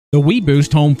The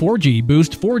weBoost Home 4G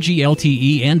boosts 4G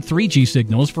LTE and 3G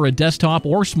signals for a desktop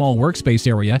or small workspace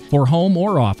area for home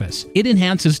or office. It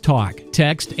enhances talk,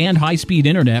 text, and high-speed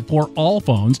internet for all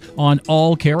phones on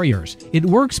all carriers. It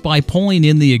works by pulling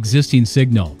in the existing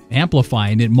signal,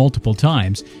 amplifying it multiple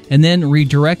times, and then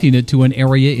redirecting it to an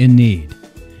area in need.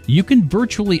 You can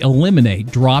virtually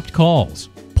eliminate dropped calls,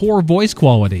 poor voice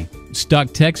quality,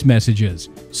 stuck text messages,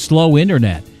 slow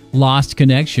internet, lost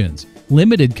connections,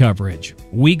 limited coverage,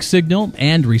 weak signal,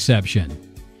 and reception.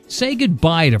 Say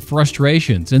goodbye to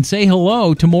frustrations and say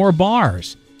hello to more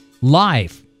bars.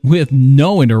 Life with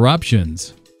no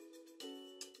interruptions.